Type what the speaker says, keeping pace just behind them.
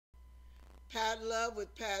Pat Love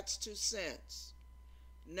with Pat's 2 cents.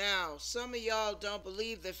 Now, some of y'all don't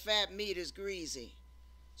believe that fat meat is greasy.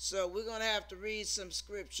 So we're going to have to read some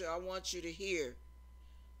scripture. I want you to hear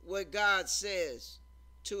what God says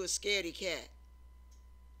to a scaredy cat.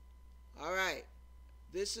 All right.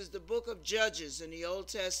 This is the book of Judges in the Old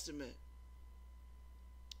Testament.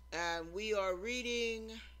 And we are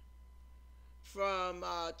reading from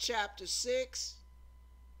chapter 6,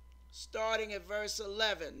 starting at verse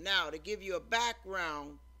 11. Now, to give you a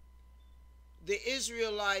background, the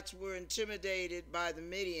Israelites were intimidated by the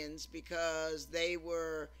Midians because they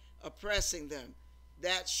were oppressing them.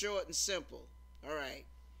 That's short and simple. All right.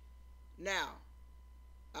 Now,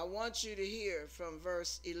 I want you to hear from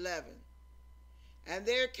verse 11. And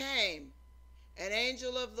there came an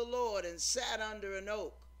angel of the Lord and sat under an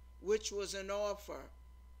oak, which was an Ophrah,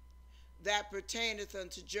 that pertaineth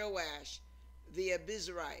unto Joash the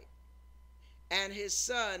Abizarite, and his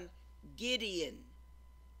son Gideon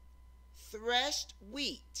threshed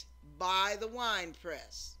wheat by the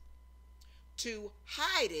winepress to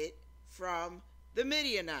hide it from the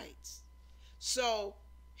Midianites. So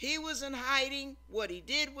he was in hiding. What he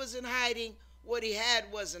did was in hiding. What he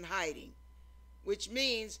had was in hiding, which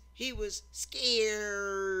means he was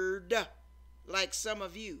scared, like some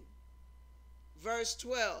of you. Verse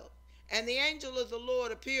 12, and the angel of the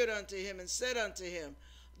Lord appeared unto him and said unto him,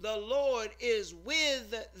 the Lord is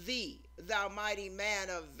with thee, thou mighty man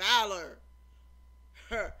of valor.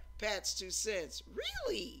 Pat's 2 cents.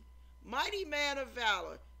 Really? Mighty man of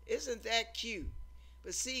valor. Isn't that cute?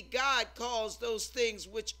 But see, God calls those things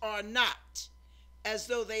which are not as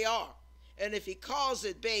though they are. And if he calls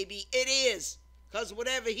it, baby, it is. Because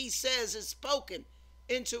whatever he says is spoken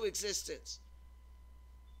into existence.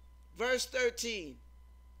 Verse 13.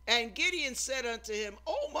 And Gideon said unto him,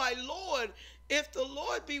 O my Lord, if the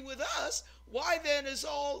Lord be with us, why then is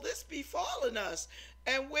all this befallen us?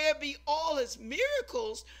 And where be all his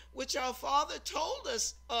miracles which our father told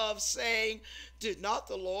us of, saying, did not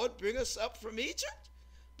the Lord bring us up from Egypt?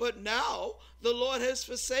 But now the Lord has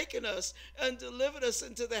forsaken us and delivered us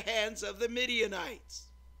into the hands of the Midianites.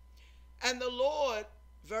 And the Lord,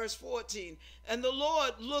 verse 14, and the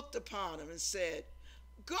Lord looked upon him and said,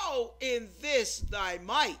 go in this thy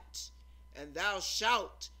might, and thou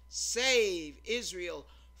shalt save Israel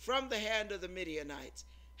from the hand of the Midianites.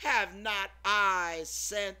 Have not I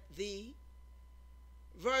sent thee?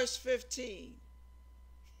 Verse 15.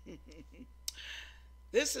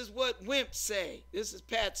 This is what wimps say. This is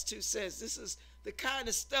Pat's 2 cents. This is the kind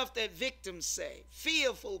of stuff that victims say.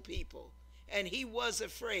 Fearful people. And he was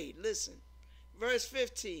afraid. Listen. Verse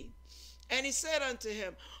 15. And he said unto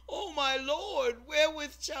him, O my Lord,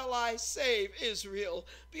 wherewith shall I save Israel?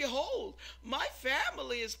 Behold, my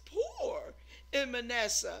family is poor in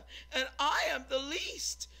Manasseh, and I am the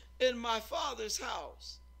least in my father's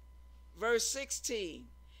house. Verse 16.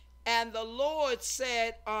 And the Lord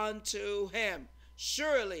said unto him,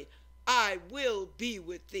 surely I will be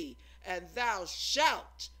with thee, and thou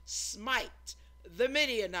shalt smite the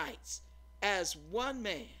Midianites as one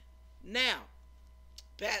man. Now,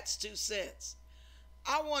 Pat's 2 cents.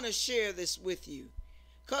 I want to share this with you,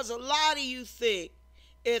 because a lot of you think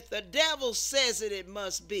if the devil says it, it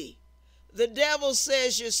must be. The devil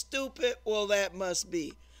says you're stupid, well, that must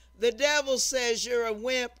be. The devil says you're a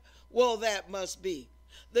wimp, well, that must be.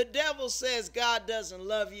 The devil says God doesn't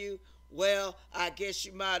love you, well, I guess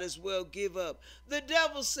you might as well give up. The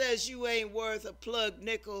devil says you ain't worth a plug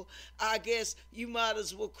nickel, I guess you might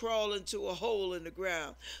as well crawl into a hole in the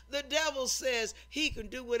ground. The devil says he can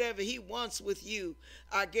do whatever he wants with you,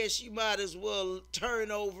 I guess you might as well turn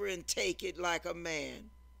over and take it like a man.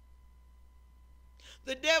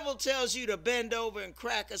 The devil tells you to bend over and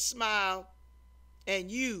crack a smile, and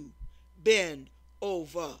you bend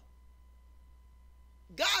over.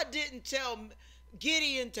 God didn't tell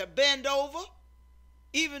Gideon to bend over,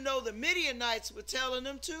 even though the Midianites were telling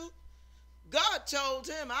him to. God told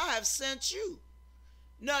him, I have sent you.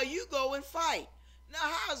 Now you go and fight. Now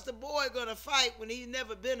how's the boy going to fight when he's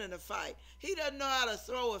never been in a fight? He doesn't know how to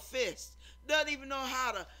throw a fist. Doesn't even know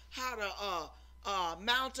how to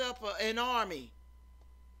mount up an army.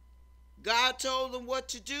 God told him what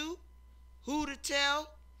to do, who to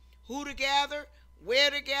tell, who to gather,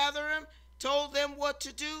 where to gather him, told them what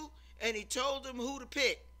to do, and he told them who to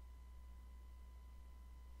pick.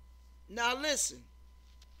 Now listen,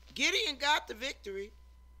 Gideon got the victory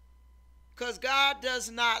because God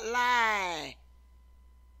does not lie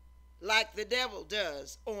like the devil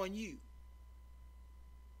does on you.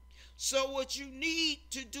 So what you need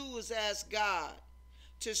to do is ask God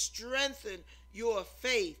to strengthen your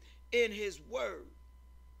faith in his word,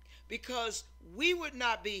 because we would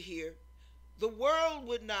not be here, The world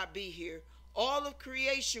would not be here. All of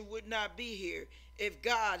creation would not be here if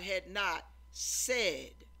God had not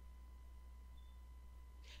said,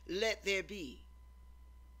 let there be.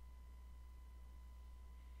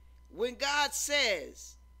 When God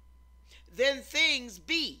says, then things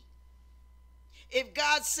be. If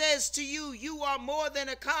God says to you, you are more than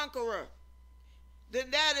a conqueror,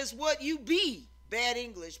 then that is what you be. Bad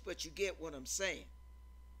English, but you get what I'm saying.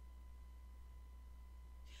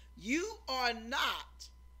 You are not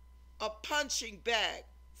a punching bag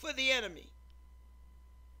for the enemy.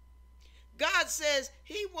 God says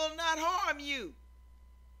he will not harm you.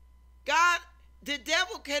 The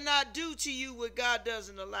devil cannot do to you what God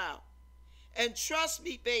doesn't allow. And trust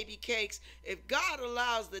me, baby cakes, if God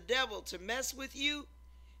allows the devil to mess with you,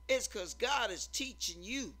 it's because God is teaching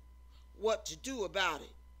you what to do about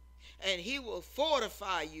it. And he will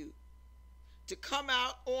fortify you to come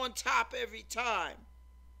out on top every time,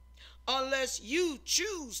 unless you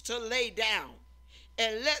choose to lay down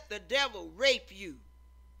and let the devil rape you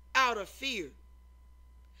out of fear.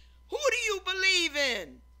 Who do you believe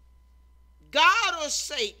in? God or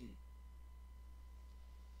Satan?